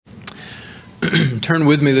Turn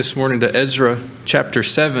with me this morning to Ezra chapter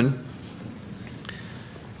 7.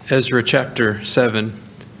 Ezra chapter 7.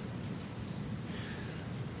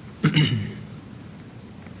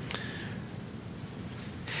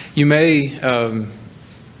 You may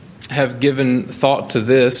have given thought to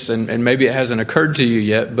this, and maybe it hasn't occurred to you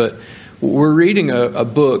yet, but we're reading a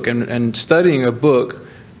book and studying a book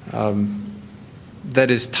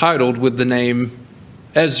that is titled with the name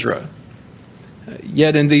Ezra.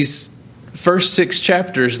 Yet in these first 6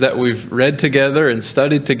 chapters that we've read together and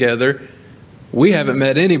studied together, we haven't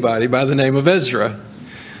met anybody by the name of Ezra.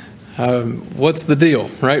 What's the deal,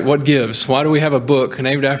 right? What gives? Why do we have a book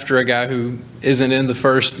named after a guy who isn't in the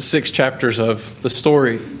first 6 chapters of the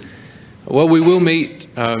story? Well, we will meet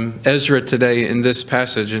Ezra today in this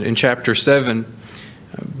passage in chapter 7.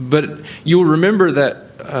 But you'll remember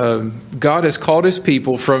that God has called his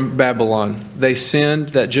people from Babylon. They sinned,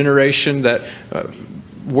 that generation that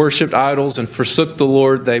worshipped idols and forsook the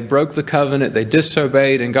Lord. They broke the covenant. They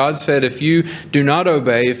disobeyed. And God said, if you do not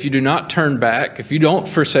obey, if you do not turn back, if you don't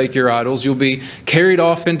forsake your idols, you'll be carried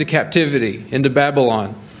off into captivity, into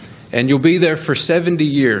Babylon. And you'll be there for 70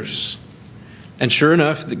 years. And sure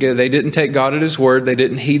enough, they didn't take God at his word. They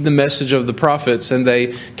didn't heed the message of the prophets, and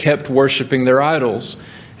they kept worshiping their idols.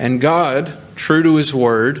 And God, true to his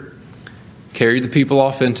word, carried the people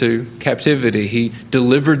off into captivity. He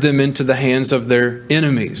delivered them into the hands of their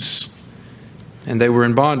enemies, and they were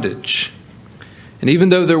in bondage. And even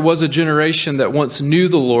though there was a generation that once knew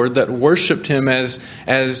the Lord, that worshiped him as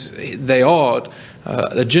they ought,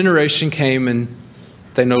 a generation came and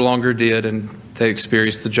they no longer did, and they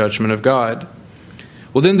experienced the judgment of God.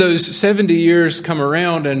 Well, then those 70 years come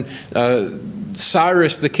around, and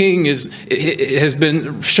Cyrus the king has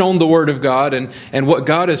been shown the word of God and what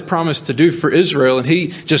God has promised to do for Israel, and he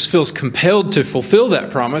just feels compelled to fulfill that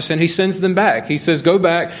promise, and he sends them back. He says, go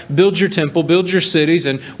back, build your temple, build your cities,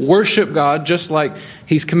 and worship God just like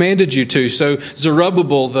he's commanded you to. So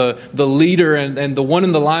Zerubbabel, the leader and the one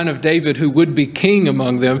in the line of David who would be king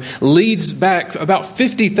among them, leads back about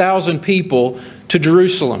 50,000 people to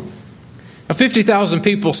Jerusalem. Now, 50,000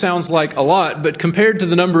 people sounds like a lot, but compared to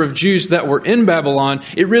the number of Jews that were in Babylon,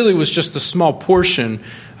 it really was just a small portion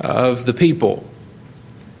of the people.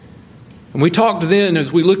 And we talked then,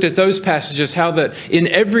 as we looked at those passages, how that in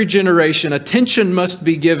every generation, attention must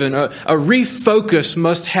be given, a refocus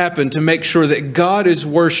must happen to make sure that God is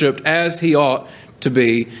worshipped as he ought to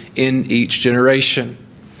be in each generation.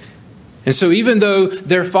 And so even though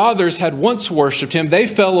their fathers had once worshipped him, they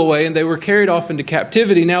fell away and they were carried off into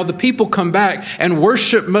captivity. Now the people come back, and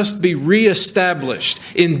worship must be reestablished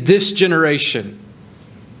in this generation.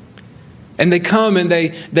 And they come and they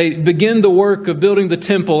begin the work of building the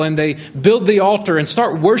temple, and they build the altar and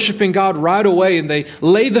start worshiping God right away. And they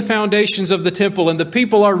lay the foundations of the temple, and the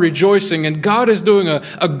people are rejoicing. And God is doing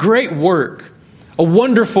a great work, a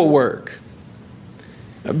wonderful work.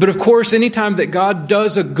 But of course, anytime that God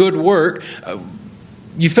does a good work,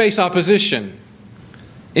 you face opposition.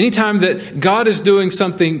 Anytime that God is doing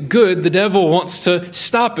something good, the devil wants to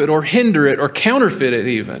stop it or hinder it or counterfeit it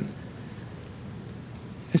even.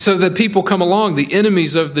 And so the people come along, the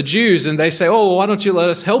enemies of the Jews, and they say, oh, why don't you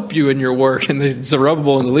let us help you in your work? And the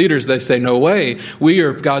Zerubbabel and the leaders, they say, no way. We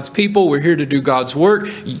are God's people. We're here to do God's work.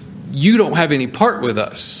 You don't have any part with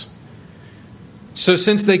us. So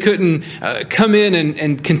since they couldn't come in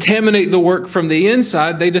and contaminate the work from the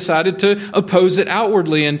inside, they decided to oppose it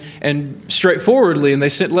outwardly and straightforwardly. And they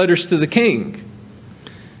sent letters to the king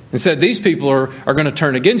and said, these people are going to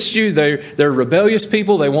turn against you. They're rebellious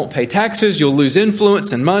people. They won't pay taxes. You'll lose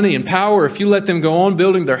influence and money and power if you let them go on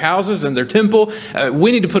building their houses and their temple.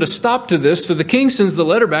 We need to put a stop to this. So the king sends the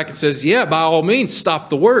letter back and says, yeah, by all means, stop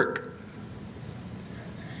the work.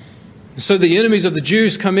 So the enemies of the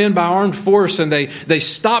Jews come in by armed force, and they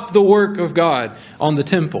stop the work of God on the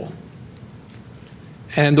temple.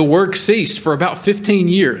 And the work ceased for about 15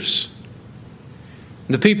 years.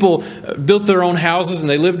 The people built their own houses, and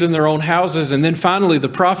they lived in their own houses. And then finally the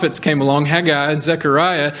prophets came along, Haggai and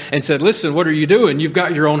Zechariah, and said, listen, what are you doing? You've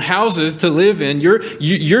got your own houses to live in.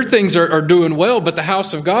 Your things are doing well, but the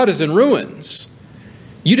house of God is in ruins.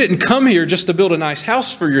 You didn't come here just to build a nice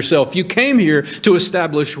house for yourself. You came here to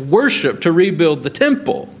establish worship, to rebuild the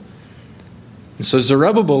temple. And so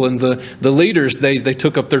Zerubbabel and the leaders, they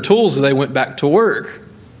took up their tools and they went back to work.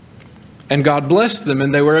 And God blessed them,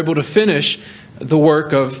 and they were able to finish the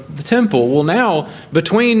work of the temple. Well, now,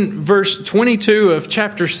 between verse 22 of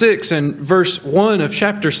chapter 6 and verse 1 of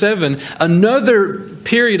chapter 7, another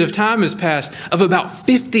period of time has passed of about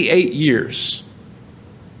 58 years.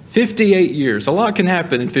 58 years. A lot can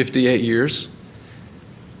happen in 58 years.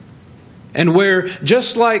 And where,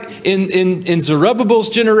 just like in Zerubbabel's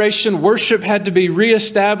generation, worship had to be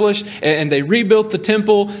reestablished and they rebuilt the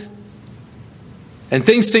temple and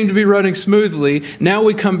things seemed to be running smoothly, now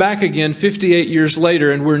we come back again 58 years later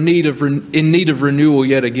and we're in need of renewal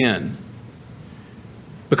yet again.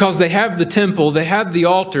 Because they have the temple, they have the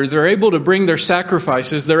altar, they're able to bring their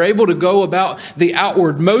sacrifices, they're able to go about the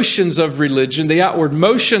outward motions of religion, the outward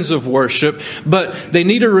motions of worship, but they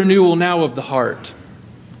need a renewal now of the heart.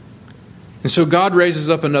 And so God raises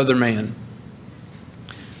up another man.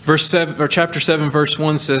 Chapter 7, verse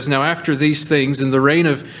 1 says, "Now after these things, in the reign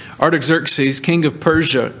of Artaxerxes, king of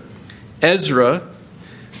Persia, Ezra,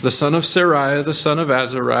 the son of Seraiah, the son of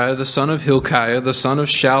Azariah, the son of Hilkiah, the son of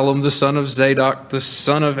Shallum, the son of Zadok, the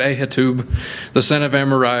son of Ahitub, the son of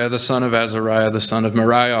Amariah, the son of Azariah, the son of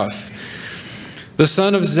Meraioth, the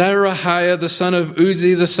son of Zerahiah, the son of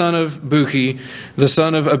Uzi, the son of Buki, the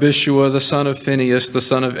son of Abishua, the son of Phinehas, the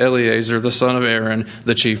son of Eleazar, the son of Aaron,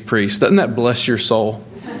 the chief priest." Doesn't that bless your soul?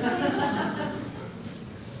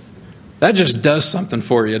 That just does something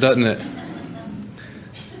for you, doesn't it?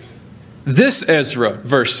 This Ezra,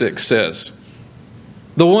 verse 6 says,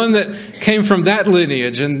 the one that came from that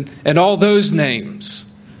lineage and all those names.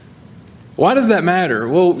 Why does that matter?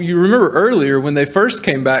 Well, you remember earlier when they first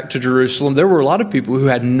came back to Jerusalem, there were a lot of people who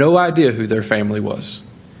had no idea who their family was.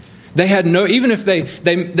 They had no, even if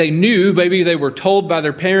they knew, maybe they were told by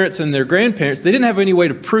their parents and their grandparents, they didn't have any way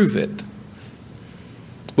to prove it.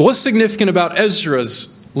 But what's significant about Ezra's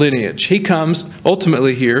lineage? He comes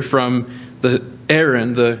ultimately here from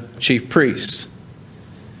Aaron, the chief priest.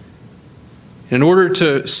 In order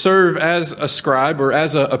to serve as a scribe or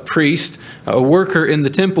as a priest, a worker in the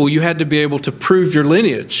temple, you had to be able to prove your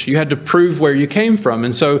lineage. You had to prove where you came from.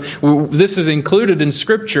 And so this is included in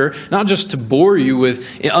Scripture, not just to bore you with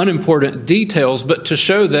unimportant details, but to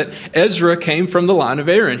show that Ezra came from the line of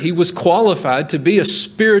Aaron. He was qualified to be a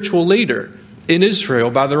spiritual leader in Israel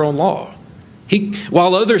by their own law.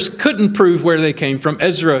 While others couldn't prove where they came from,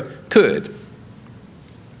 Ezra could.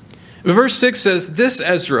 Verse 6 says, "This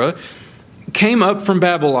Ezra came up from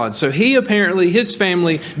Babylon." So his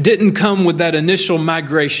family didn't come with that initial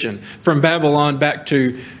migration from Babylon back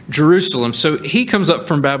to Jerusalem. So he comes up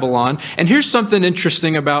from Babylon. And here's something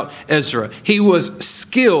interesting about Ezra. He was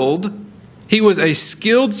skilled. He was a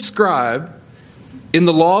skilled scribe in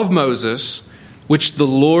the law of Moses, which the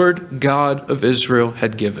Lord God of Israel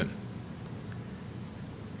had given.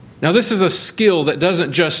 Now, this is a skill that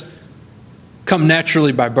doesn't just come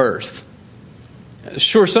naturally by birth.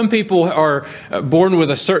 Sure, some people are born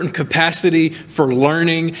with a certain capacity for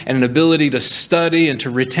learning and an ability to study and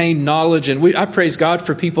to retain knowledge, and I praise God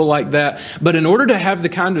for people like that. But in order to have the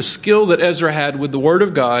kind of skill that Ezra had with the Word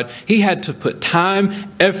of God, he had to put time,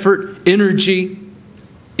 effort, energy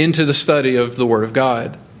into the study of the Word of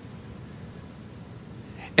God.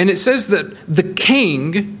 And it says that the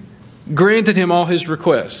king granted him all his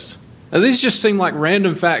requests. Now, these just seem like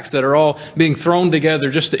random facts that are all being thrown together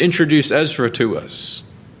just to introduce Ezra to us.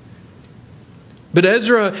 But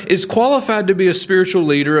Ezra is qualified to be a spiritual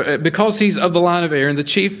leader because he's of the line of Aaron, the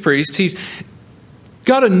chief priest. He's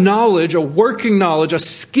got a knowledge, a working knowledge, a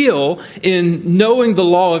skill in knowing the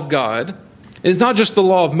law of God. It's not just the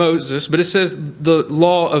law of Moses, but it says the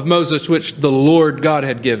law of Moses, which the Lord God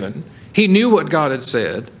had given. He knew what God had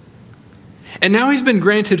said. And now he's been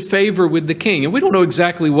granted favor with the king. And we don't know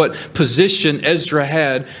exactly what position Ezra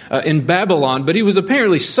had in Babylon, but he was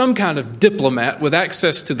apparently some kind of diplomat with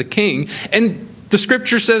access to the king. And the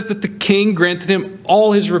scripture says that the king granted him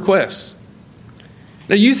all his requests.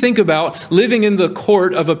 Now you think about living in the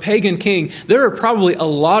court of a pagan king. There are probably a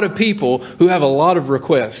lot of people who have a lot of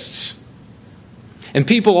requests. And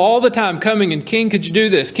people all the time coming and, "King, could you do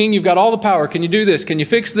this? King, you've got all the power. Can you do this? Can you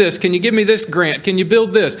fix this? Can you give me this grant? Can you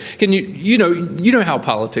build this? Can you know how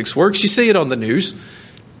politics works. You see it on the news.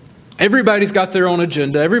 Everybody's got their own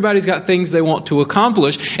agenda. Everybody's got things they want to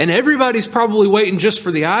accomplish. And everybody's probably waiting just for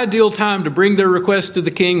the ideal time to bring their request to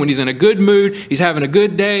the king when he's in a good mood. He's having a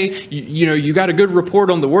good day. You got a good report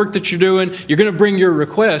on the work that you're doing. You're going to bring your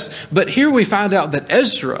request. But here we find out that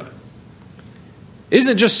Ezra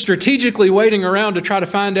isn't just strategically waiting around to try to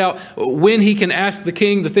find out when he can ask the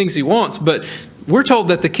king the things he wants, but we're told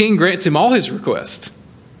that the king grants him all his requests.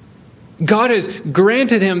 God has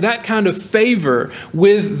granted him that kind of favor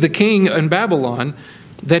with the king in Babylon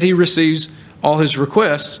that he receives all his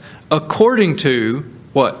requests according to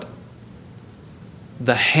what?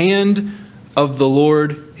 The hand of the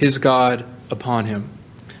Lord his God upon him.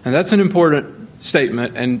 And that's an important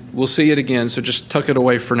statement, and we'll see it again, so just tuck it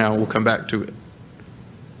away for now. We'll come back to it.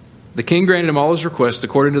 The king granted him all his requests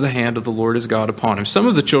according to the hand of the Lord his God upon him. Some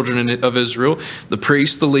of the children of Israel, the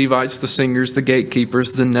priests, the Levites, the singers, the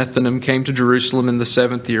gatekeepers, the Nethinim, came to Jerusalem in the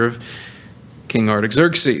 7th year of King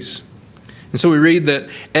Artaxerxes. And so we read that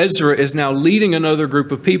Ezra is now leading another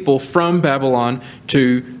group of people from Babylon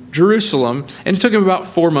to Jerusalem, and it took him about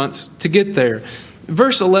 4 months to get there.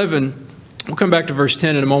 Verse 11, we'll come back to verse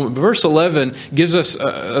 10 in a moment, but verse 11 gives us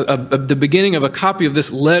the beginning of a copy of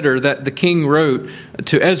this letter that the king wrote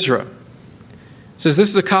to Ezra. It says, this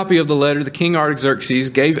is a copy of the letter the king Artaxerxes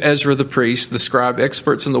gave Ezra the priest, the scribe,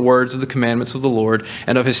 experts in the words of the commandments of the Lord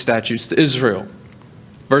and of his statutes to Israel.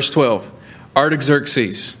 Verse 12,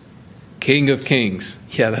 Artaxerxes, king of kings.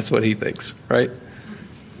 Yeah, that's what he thinks, right?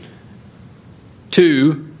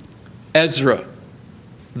 To Ezra,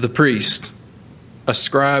 the priest, a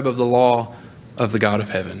scribe of the law of the God of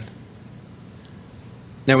heaven.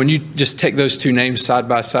 Now, when you just take those two names side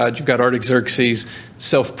by side, you've got Artaxerxes,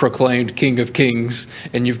 self-proclaimed king of kings,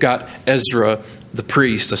 and you've got Ezra, the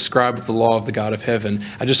priest, a scribe of the law of the God of heaven.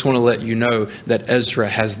 I just want to let you know that Ezra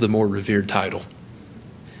has the more revered title.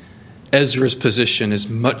 Ezra's position is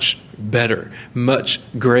much better, much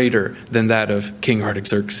greater than that of King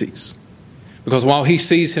Artaxerxes. Because while he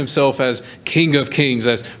sees himself as king of kings,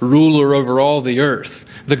 as ruler over all the earth,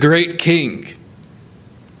 the great king,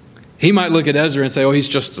 he might look at Ezra and say, oh, he's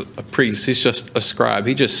just a priest, he's just a scribe,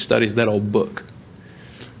 he just studies that old book.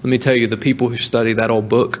 Let me tell you, the people who study that old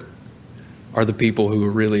book are the people who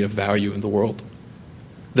are really of value in the world.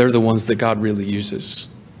 They're the ones that God really uses.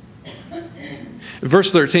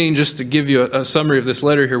 Verse 13, just to give you a summary of this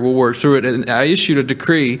letter here, we'll work through it. And I issued a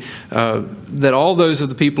decree that all those of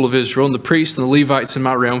the people of Israel and the priests and the Levites in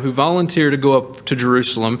my realm who volunteer to go up to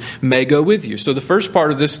Jerusalem may go with you. So the first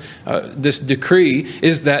part of this decree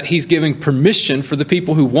is that he's giving permission for the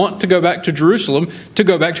people who want to go back to Jerusalem to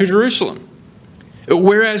go back to Jerusalem.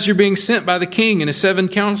 Whereas you're being sent by the king and his 7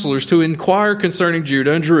 counselors to inquire concerning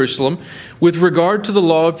Judah and Jerusalem with regard to the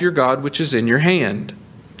law of your God which is in your hand.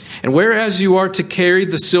 And whereas you are to carry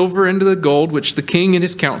the silver and the gold which the king and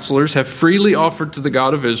his counselors have freely offered to the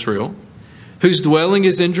God of Israel, whose dwelling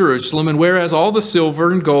is in Jerusalem, and whereas all the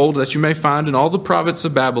silver and gold that you may find in all the province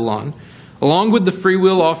of Babylon, along with the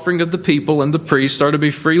freewill offering of the people and the priests, are to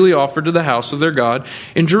be freely offered to the house of their God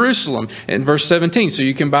in Jerusalem. In verse 17, so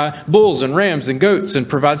you can buy bulls and rams and goats and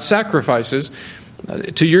provide sacrifices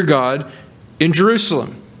to your God in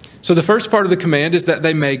Jerusalem. So the first part of the command is that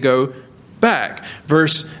they may go back.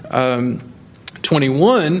 Verse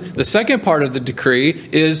 21, the second part of the decree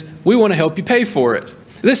is, we want to help you pay for it.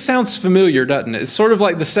 This sounds familiar, doesn't it? It's sort of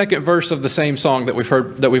like the second verse of the same song that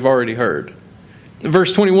we've already heard.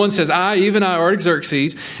 Verse 21 says, I, even I,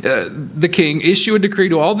 Artaxerxes, the king, issue a decree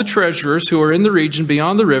to all the treasurers who are in the region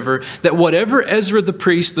beyond the river, that whatever Ezra the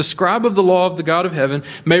priest, the scribe of the law of the God of heaven,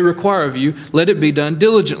 may require of you, let it be done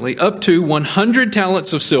diligently, up to 100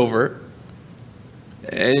 talents of silver.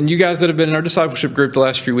 And you guys that have been in our discipleship group the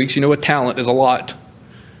last few weeks, you know a talent is a lot.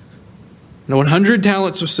 Now, 100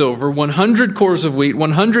 talents of silver, 100 cores of wheat,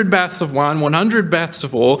 100 baths of wine, 100 baths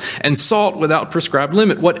of oil, and salt without prescribed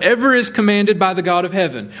limit. Whatever is commanded by the God of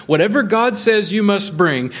heaven, whatever God says you must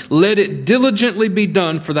bring, let it diligently be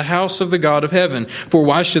done for the house of the God of heaven. For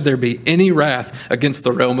why should there be any wrath against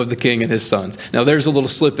the realm of the king and his sons? Now, there's a little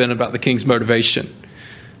slip in about the king's motivation.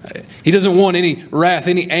 He doesn't want any wrath,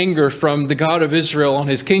 any anger from the God of Israel on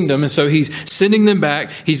his kingdom. And so he's sending them back.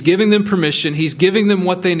 He's giving them permission. He's giving them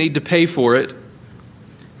what they need to pay for it.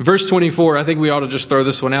 Verse 24, I think we ought to just throw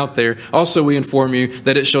this one out there. Also, we inform you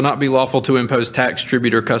that it shall not be lawful to impose tax,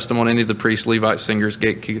 tribute, or custom on any of the priests, Levites, singers,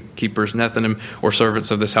 gatekeepers, Nethinim, or servants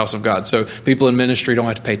of this house of God. So people in ministry don't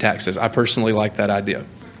have to pay taxes. I personally like that idea.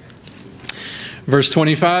 Verse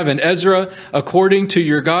 25, and Ezra, according to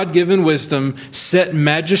your God-given wisdom, set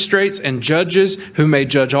magistrates and judges who may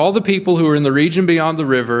judge all the people who are in the region beyond the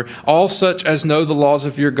river, all such as know the laws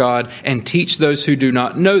of your God, and teach those who do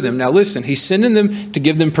not know them. Now listen, he's sending them to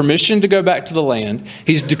give them permission to go back to the land.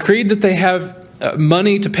 He's decreed that they have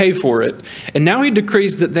money to pay for it. And now he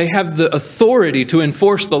decrees that they have the authority to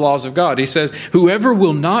enforce the laws of God. He says, whoever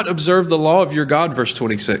will not observe the law of your God, verse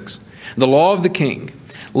 26, the law of the king,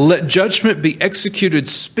 let judgment be executed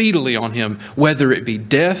speedily on him, whether it be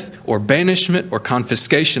death or banishment or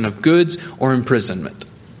confiscation of goods or imprisonment.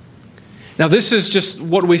 Now, this is just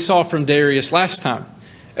what we saw from Darius last time,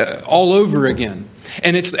 all over again.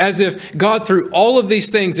 And it's as if God, through all of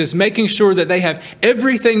these things, is making sure that they have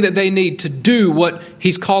everything that they need to do what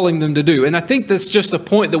he's calling them to do. And I think that's just a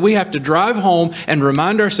point that we have to drive home and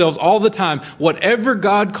remind ourselves all the time. Whatever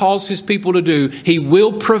God calls his people to do, he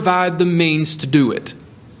will provide the means to do it.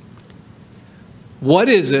 What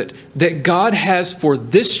is it that God has for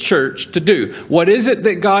this church to do? What is it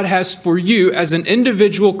that God has for you as an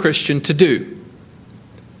individual Christian to do?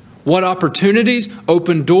 What opportunities,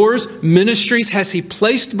 open doors, ministries has He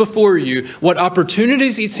placed before you? What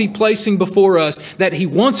opportunities is He placing before us that He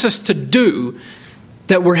wants us to do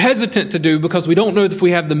that we're hesitant to do because we don't know if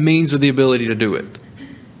we have the means or the ability to do it?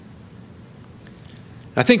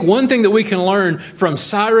 I think one thing that we can learn from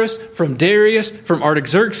Cyrus, from Darius, from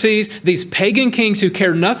Artaxerxes, these pagan kings who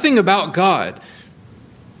care nothing about God,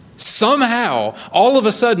 somehow, all of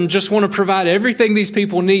a sudden, just want to provide everything these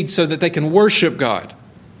people need so that they can worship God.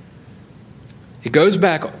 It goes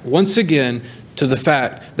back once again to the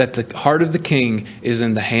fact that the heart of the king is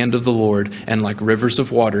in the hand of the Lord, and like rivers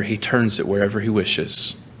of water, He turns it wherever He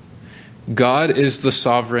wishes. God is the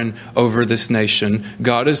sovereign over this nation.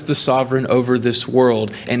 God is the sovereign over this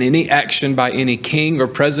world. And any action by any king or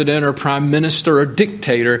president or prime minister or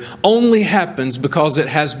dictator only happens because it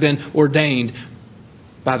has been ordained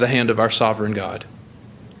by the hand of our sovereign God.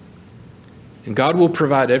 And God will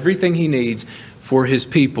provide everything He needs for His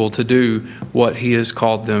people to do what He has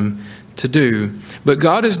called them to do. But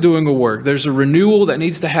God is doing a work. There's a renewal that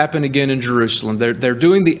needs to happen again in Jerusalem. They're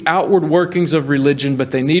doing the outward workings of religion,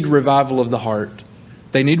 but they need revival of the heart.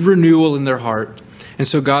 They need renewal in their heart. And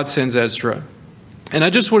so God sends Ezra. And I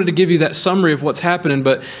just wanted to give you that summary of what's happening,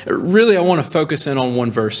 but really I want to focus in on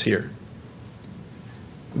one verse here.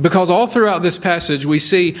 Because all throughout this passage, we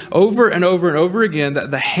see over and over and over again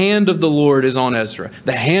that the hand of the Lord is on Ezra.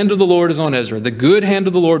 The hand of the Lord is on Ezra. The good hand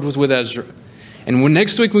of the Lord was with Ezra. And when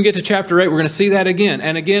next week we get to chapter 8, we're going to see that again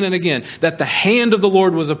and again and again, that the hand of the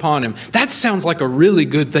Lord was upon him. That sounds like a really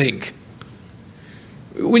good thing.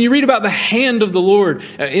 When you read about the hand of the Lord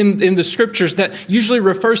in the scriptures, that usually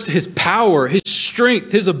refers to His power, His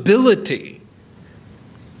strength, His ability.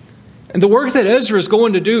 And the work that Ezra is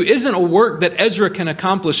going to do isn't a work that Ezra can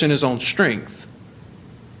accomplish in his own strength.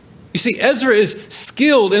 You see, Ezra is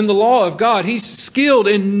skilled in the law of God. He's skilled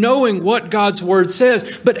in knowing what God's word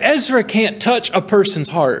says. But Ezra can't touch a person's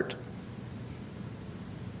heart.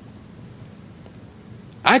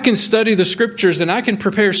 I can study the scriptures and I can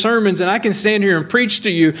prepare sermons and I can stand here and preach to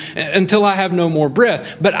you until I have no more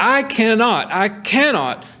breath. But I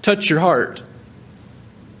cannot touch your heart.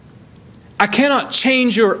 I cannot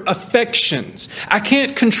change your affections. I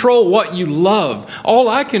can't control what you love. All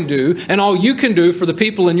I can do, and all you can do for the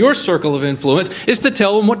people in your circle of influence, is to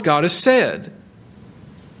tell them what God has said.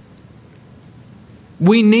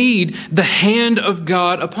 We need the hand of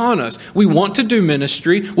God upon us. We want to do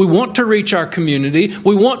ministry. We want to reach our community.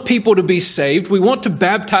 We want people to be saved. We want to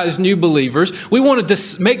baptize new believers. We want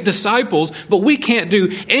to make disciples, but we can't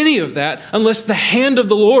do any of that unless the hand of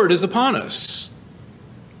the Lord is upon us.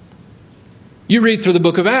 You read through the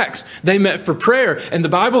book of Acts. They met for prayer, and the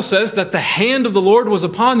Bible says that the hand of the Lord was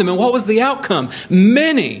upon them. And what was the outcome?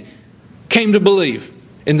 Many came to believe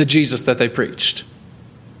in the Jesus that they preached.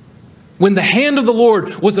 When the hand of the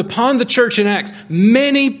Lord was upon the church in Acts,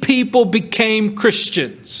 many people became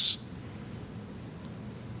Christians.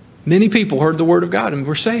 Many people heard the word of God and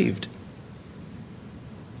were saved.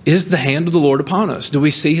 Is the hand of the Lord upon us? Do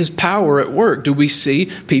we see His power at work? Do we see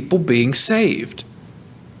people being saved?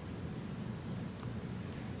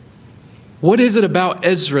 What is it about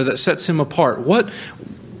Ezra that sets him apart? What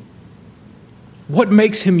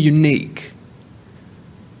makes him unique?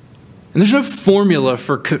 And there's no formula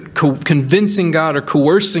for convincing God or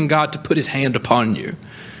coercing God to put His hand upon you.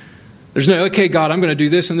 There's no, okay, God, I'm going to do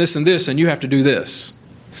this and this and this, and you have to do this.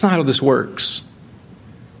 It's not how this works.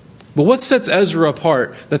 But what sets Ezra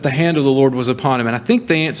apart that the hand of the Lord was upon him? And I think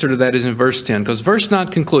the answer to that is in verse 10, because verse 9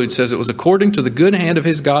 concludes, says it was according to the good hand of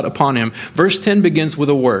his God upon him. Verse 10 begins with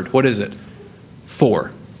a word. What is it?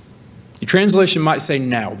 For. Your translation might say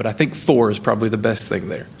now, but I think for is probably the best thing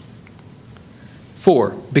there.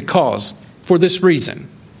 For, because, for this reason.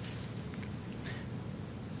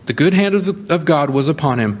 The good hand of God was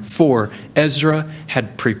upon him, for Ezra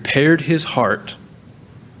had prepared his heart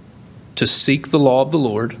to seek the law of the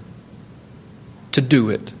Lord, to do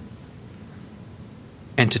it,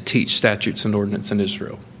 and to teach statutes and ordinances in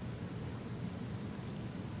Israel.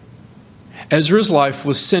 Ezra's life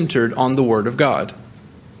was centered on the Word of God.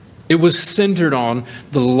 It was centered on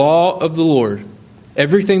the law of the Lord,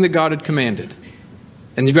 everything that God had commanded.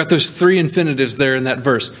 And you've got those three infinitives there in that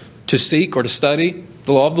verse: to seek or to study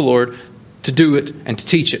the law of the Lord, to do it, and to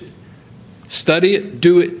teach it. Study it,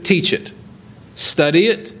 do it, teach it. Study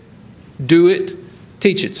it, do it,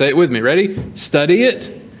 teach it. Say it with me. Ready? Study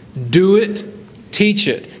it, do it, teach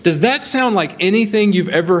it. Does that sound like anything you've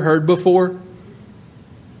ever heard before?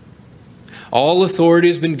 All authority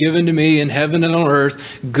has been given to me in heaven and on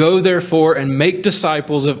earth. Go therefore and make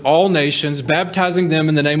disciples of all nations, baptizing them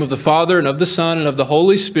in the name of the Father and of the Son and of the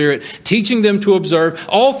Holy Spirit, teaching them to observe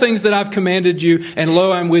all things that I've commanded you. And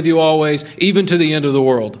lo, I'm with you always, even to the end of the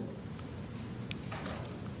world.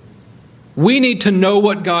 We need to know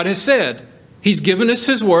what God has said. He's given us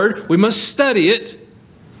His word. We must study it.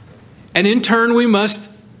 And in turn, we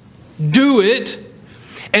must do it.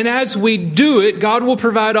 And as we do it, God will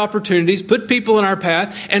provide opportunities, put people in our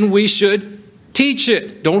path, and we should teach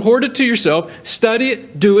it. Don't hoard it to yourself. Study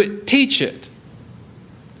it, do it, teach it.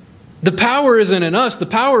 The power isn't in us. The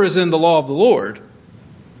power is in the law of the Lord.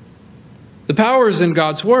 The power is in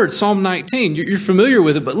God's word. Psalm 19, you're familiar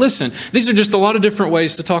with it, but listen, these are just a lot of different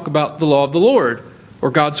ways to talk about the law of the Lord or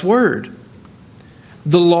God's word.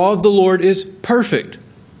 The law of the Lord is perfect,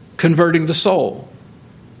 converting the soul.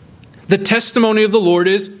 The testimony of the Lord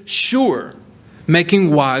is sure,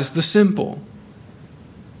 making wise the simple.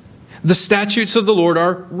 The statutes of the Lord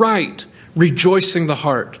are right, rejoicing the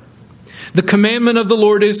heart. The commandment of the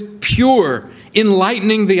Lord is pure,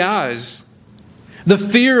 enlightening the eyes. The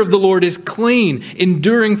fear of the Lord is clean,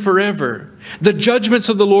 enduring forever. The judgments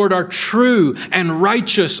of the Lord are true and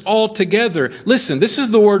righteous altogether. Listen, this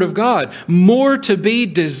is the word of God. More to be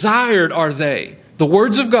desired are they. The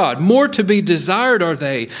words of God, more to be desired are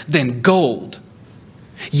they than gold.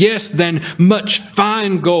 Yes, than much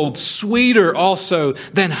fine gold, sweeter also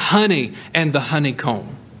than honey and the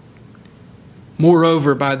honeycomb.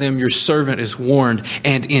 Moreover, by them your servant is warned,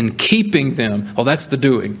 and in keeping them, oh, that's the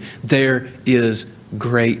doing, there is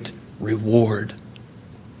great reward.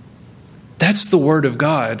 That's the word of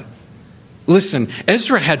God. Listen,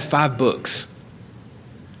 Ezra had 5 books.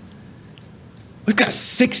 We've got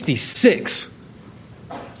 66.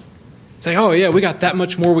 Say, oh yeah, we got that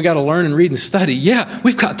much more we got to learn and read and study. Yeah,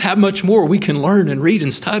 we've got that much more we can learn and read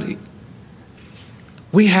and study.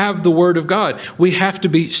 We have the Word of God. We have to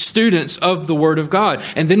be students of the Word of God.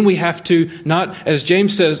 And then we have to not, as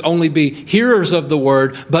James says, only be hearers of the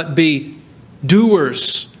Word, but be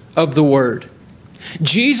doers of the Word.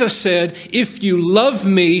 Jesus said, if you love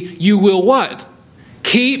me, you will what?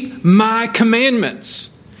 Keep my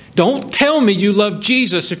commandments. Don't tell me you love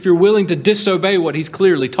Jesus if you're willing to disobey what He's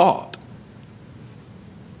clearly taught.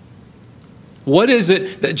 What is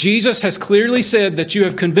it that Jesus has clearly said that you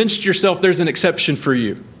have convinced yourself there's an exception for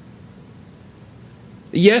you?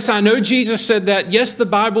 Yes, I know Jesus said that. Yes, the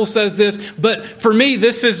Bible says this. But for me,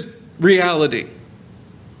 this is reality.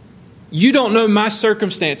 You don't know my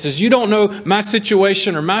circumstances. You don't know my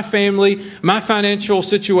situation or my family, my financial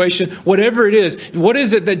situation, whatever it is. What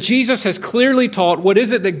is it that Jesus has clearly taught? What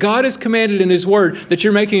is it that God has commanded in His Word that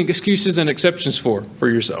you're making excuses and exceptions for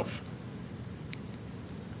yourself?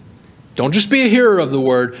 Don't just be a hearer of the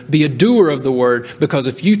Word, be a doer of the Word. Because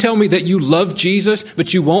if you tell me that you love Jesus,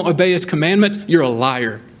 but you won't obey His commandments, you're a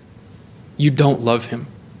liar. You don't love Him.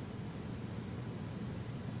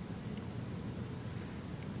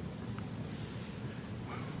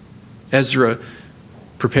 Ezra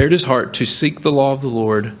prepared his heart to seek the law of the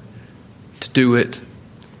Lord, to do it,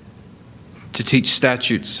 to teach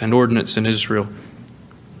statutes and ordinance in Israel.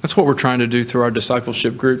 That's what we're trying to do through our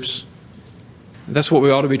discipleship groups. That's what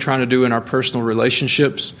we ought to be trying to do in our personal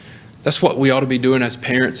relationships. That's what we ought to be doing as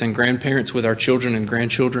parents and grandparents with our children and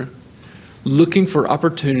grandchildren. Looking for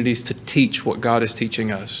opportunities to teach what God is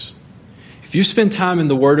teaching us. If you spend time in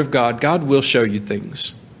the Word of God, God will show you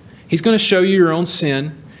things. He's going to show you your own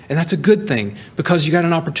sin, and that's a good thing because you got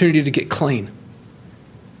an opportunity to get clean,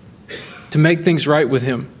 to make things right with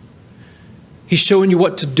Him. He's showing you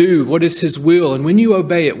what to do, what is His will. And when you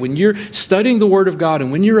obey it, when you're studying the Word of God and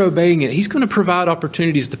when you're obeying it, He's going to provide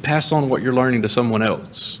opportunities to pass on what you're learning to someone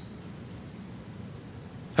else.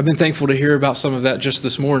 I've been thankful to hear about some of that just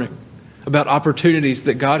this morning, about opportunities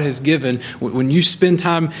that God has given when you spend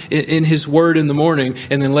time in His Word in the morning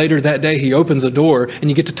and then later that day He opens a door and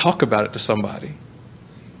you get to talk about it to somebody.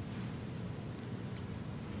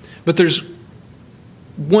 But there's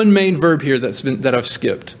one main verb here that I've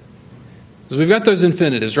skipped. Because we've got those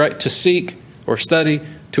infinitives, right? To seek or study,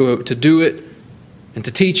 to do it, and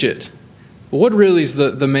to teach it. But what really is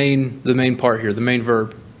the main part here, the main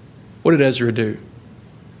verb? What did Ezra do?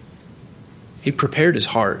 He prepared his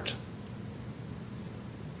heart.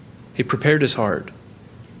 He prepared his heart.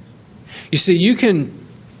 You see, you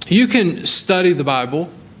can study the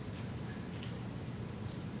Bible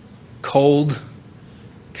cold,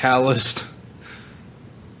 calloused,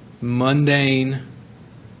 mundane,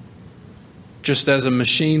 just as a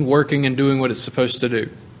machine working and doing what it's supposed to do.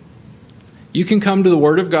 You can come to the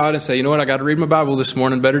Word of God and say, you know what, I got to read my Bible this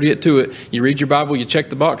morning, better get to it. You read your Bible, you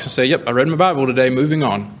check the box and say, yep, I read my Bible today, moving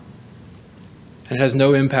on. and it has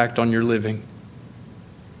no impact on your living.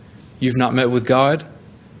 You've not met with God.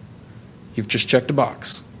 You've just checked a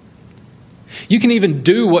box. You can even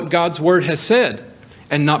do what God's Word has said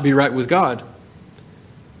and not be right with God.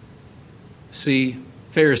 See,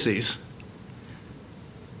 Pharisees.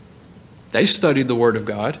 They studied the Word of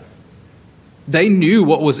God. They knew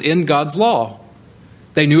what was in God's law.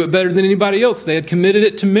 They knew it better than anybody else. They had committed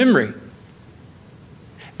it to memory.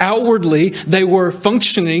 Outwardly, they were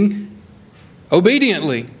functioning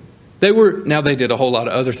obediently. Now they did a whole lot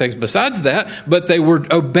of other things besides that, but they were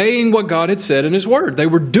obeying what God had said in His Word. They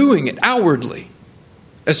were doing it outwardly,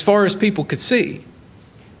 as far as people could see.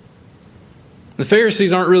 The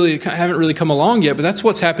Pharisees haven't really come along yet, but that's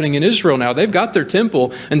what's happening in Israel now. They've got their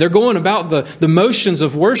temple, and they're going about the motions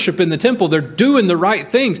of worship in the temple. They're doing the right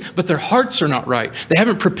things, but their hearts are not right. They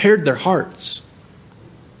haven't prepared their hearts.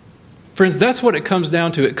 Friends, that's what it comes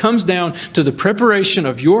down to. It comes down to the preparation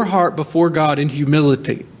of your heart before God in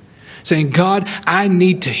humility. Saying, God, I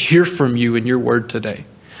need to hear from you in your word today.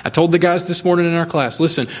 I told the guys this morning in our class,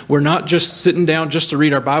 listen, we're not just sitting down just to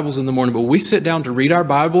read our Bibles in the morning, but we sit down to read our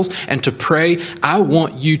Bibles and to pray. I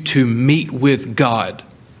want you to meet with God.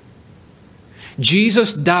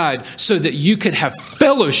 Jesus died so that you could have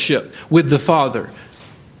fellowship with the Father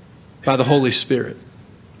by the Holy Spirit.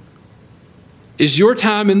 Is your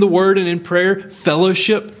time in the Word and in prayer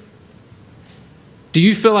fellowship? Do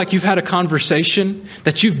you feel like you've had a conversation,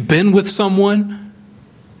 that you've been with someone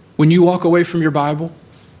when you walk away from your Bible?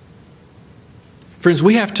 Friends,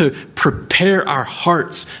 we have to prepare our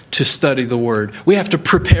hearts to study the Word. We have to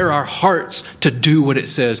prepare our hearts to do what it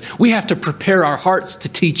says. We have to prepare our hearts to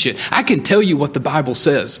teach it. I can tell you what the Bible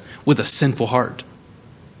says with a sinful heart.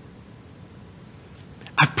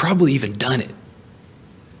 I've probably even done it.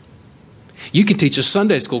 You can teach a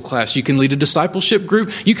Sunday school class. You can lead a discipleship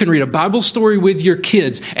group. You can read a Bible story with your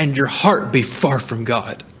kids and your heart be far from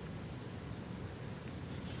God.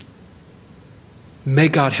 May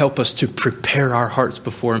God help us to prepare our hearts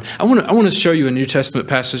before Him. I want to show you a New Testament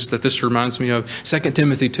passage that this reminds me of. 2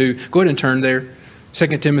 Timothy 2. Go ahead and turn there. 2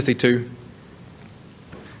 Timothy 2.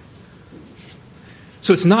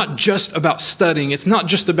 So it's not just about studying. It's not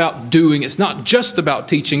just about doing. It's not just about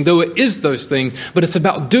teaching, though it is those things. But it's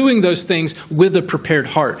about doing those things with a prepared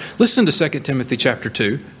heart. Listen to 2 Timothy chapter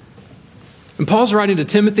 2. And Paul's writing to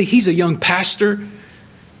Timothy. He's a young pastor.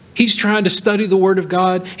 He's trying to study the Word of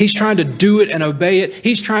God. He's trying to do it and obey it.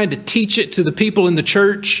 He's trying to teach it to the people in the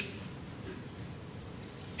church.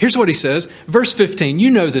 Here's what he says. Verse 15. You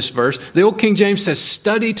know this verse. The old King James says,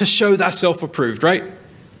 study to show thyself approved, right?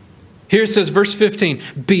 Here it says, verse 15,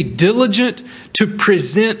 be diligent to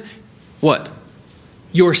present what?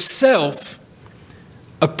 Yourself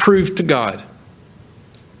approved to God.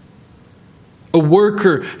 A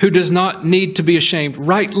worker who does not need to be ashamed,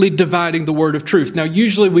 rightly dividing the word of truth. Now,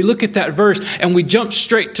 usually we look at that verse and we jump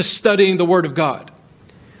straight to studying the Word of God.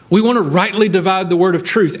 We want to rightly divide the word of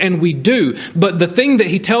truth, and we do. But the thing that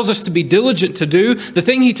he tells us to be diligent to do, the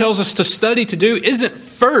thing he tells us to study to do, isn't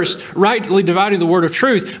first rightly dividing the word of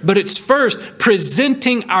truth, but it's first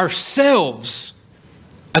presenting ourselves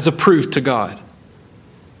as approved to God.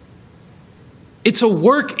 It's a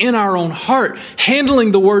work in our own heart,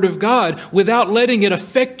 handling the Word of God without letting it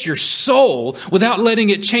affect your soul, without letting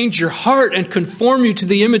it change your heart and conform you to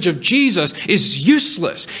the image of Jesus is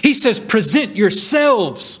useless. He says, present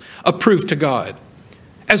yourselves approved to God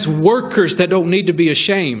as workers that don't need to be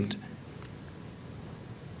ashamed,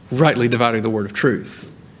 rightly dividing the word of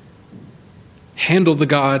truth. Handle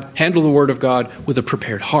the Word of God with a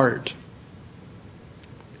prepared heart.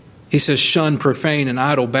 He says, shun profane and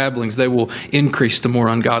idle babblings. They will increase to more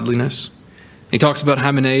ungodliness. He talks about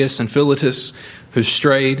Hymenaeus and Philetus who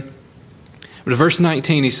strayed. But in verse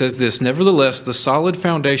 19, he says this, nevertheless, the solid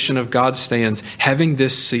foundation of God stands, having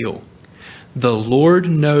this seal. The Lord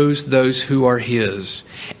knows those who are His,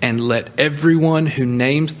 and let everyone who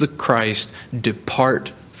names the Christ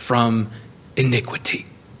depart from iniquity.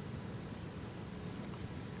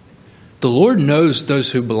 The Lord knows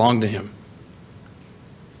those who belong to Him.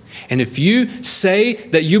 And if you say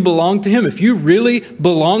that you belong to Him, if you really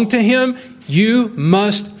belong to Him, you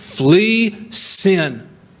must flee sin.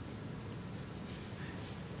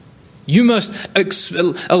 You must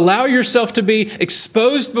allow yourself to be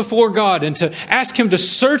exposed before God and to ask Him to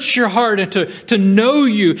search your heart and to know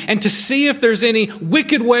you and to see if there's any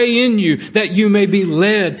wicked way in you that you may be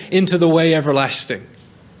led into the way everlasting.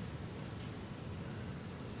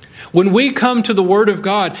 When we come to the Word of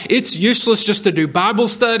God, it's useless just to do Bible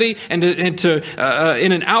study and to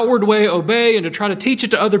in an outward way obey and to try to teach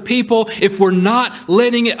it to other people if we're not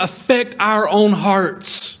letting it affect our own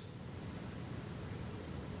hearts.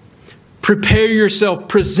 Prepare yourself,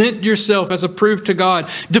 present yourself as approved to God.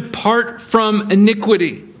 Depart from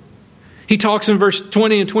iniquity. He talks in verse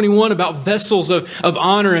 20 and 21 about vessels of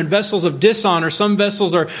honor and vessels of dishonor. Some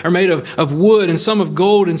vessels are made of wood and some of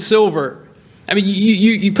gold and silver. I mean,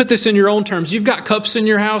 you put this in your own terms. You've got cups in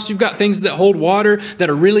your house. You've got things that hold water that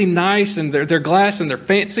are really nice and they're glass and they're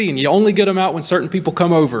fancy, and you only get them out when certain people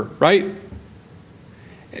come over, right?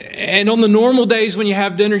 And on the normal days when you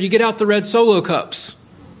have dinner, you get out the red Solo cups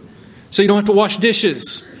so you don't have to wash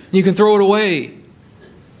dishes. You can throw it away.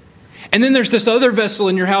 And then there's this other vessel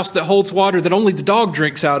in your house that holds water that only the dog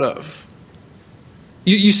drinks out of.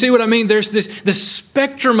 You see what I mean? There's this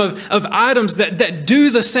spectrum of items that do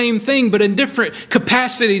the same thing, but in different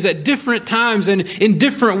capacities, at different times, and in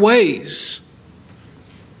different ways.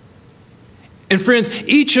 And friends,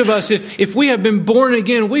 each of us, if we have been born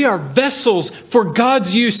again, we are vessels for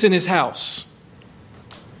God's use in His house.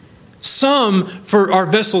 Some for our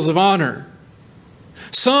vessels of honor.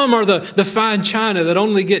 Some are the fine china that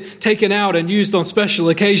only get taken out and used on special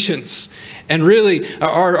occasions and really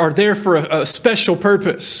are there for a special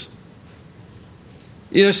purpose.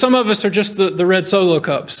 You know, some of us are just the red Solo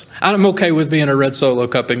cups. I'm okay with being a red Solo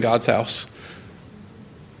cup in God's house.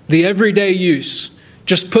 The everyday use.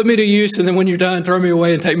 Just put me to use, and then when you're done, throw me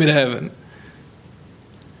away and take me to heaven.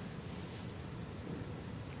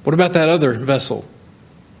 What about that other vessel?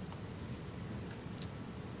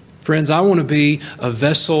 Friends, I want to be a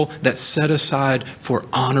vessel that's set aside for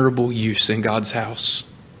honorable use in God's house.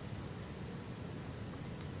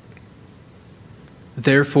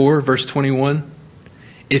 Therefore, verse 21,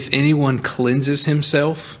 if anyone cleanses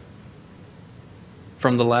himself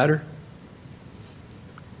from the latter,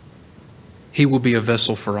 he will be a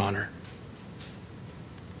vessel for honor,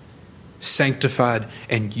 sanctified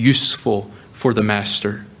and useful for the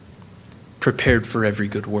master, prepared for every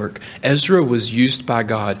good work. Ezra was used by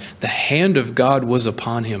God. The hand of God was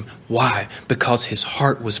upon him. Why? Because his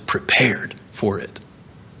heart was prepared for it.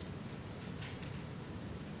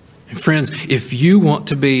 And friends, if you want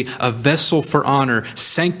to be a vessel for honor,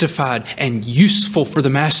 sanctified and useful for the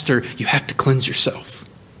master, you have to cleanse yourself.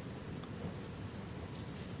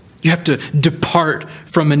 You have to depart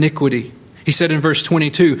from iniquity. He said in verse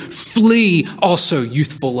 22, flee also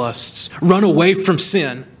youthful lusts. Run away from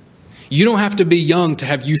sin. You don't have to be young to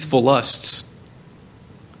have youthful lusts.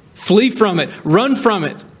 Flee from it. Run from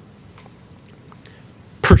it.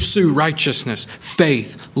 Pursue righteousness,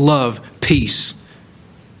 faith, love, peace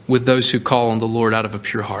with those who call on the Lord out of a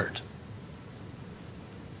pure heart.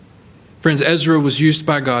 Friends, Ezra was used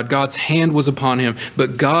by God. God's hand was upon him,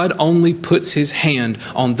 but God only puts His hand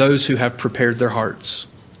on those who have prepared their hearts.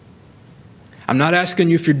 I'm not asking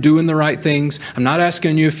you if you're doing the right things. I'm not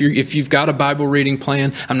asking you if you've got a Bible reading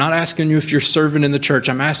plan. I'm not asking you if you're serving in the church.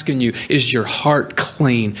 I'm asking you, is your heart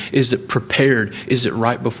clean? Is it prepared? Is it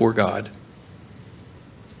right before God?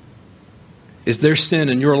 Is there sin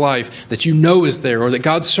in your life that you know is there, or that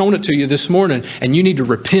God's shown it to you this morning and you need to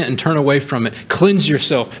repent and turn away from it? Cleanse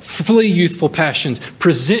yourself. Flee youthful passions.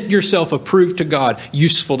 Present yourself approved to God,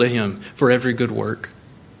 useful to Him for every good work.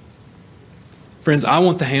 Friends, I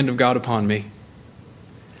want the hand of God upon me.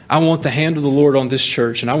 I want the hand of the Lord on this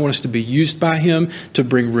church, and I want us to be used by Him to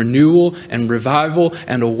bring renewal and revival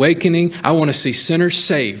and awakening. I want to see sinners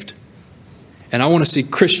saved. And I want to see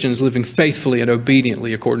Christians living faithfully and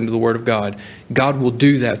obediently according to the Word of God. God will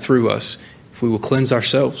do that through us if we will cleanse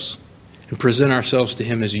ourselves and present ourselves to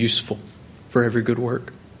Him as useful for every good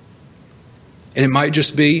work. And it might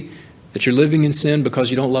just be that you're living in sin because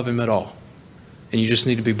you don't love Him at all, and you just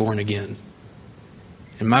need to be born again.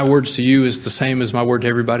 And my words to you is the same as my word to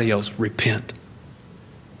everybody else. Repent.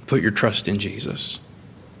 Put your trust in Jesus.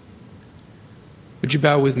 Would you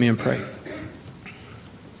bow with me and pray?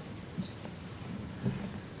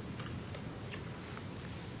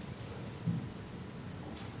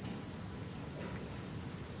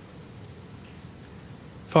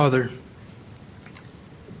 Father,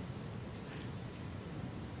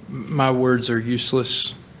 my words are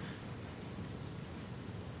useless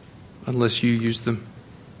unless you use them.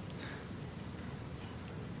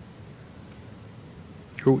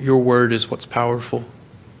 Your word is what's powerful.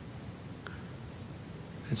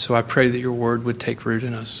 And so I pray that your word would take root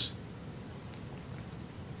in us.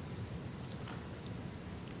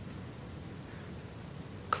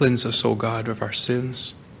 Cleanse us, O God, of our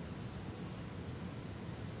sins.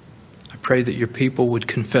 I pray that your people would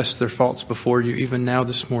confess their faults before you even now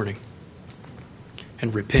this morning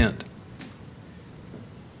and repent.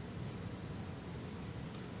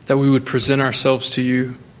 That we would present ourselves to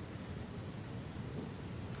you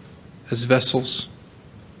as vessels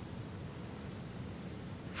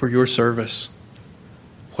for your service,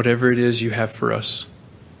 whatever it is you have for us.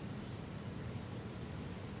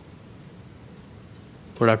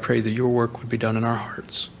 Lord, I pray that your work would be done in our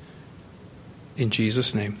hearts. In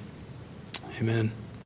Jesus' name, amen.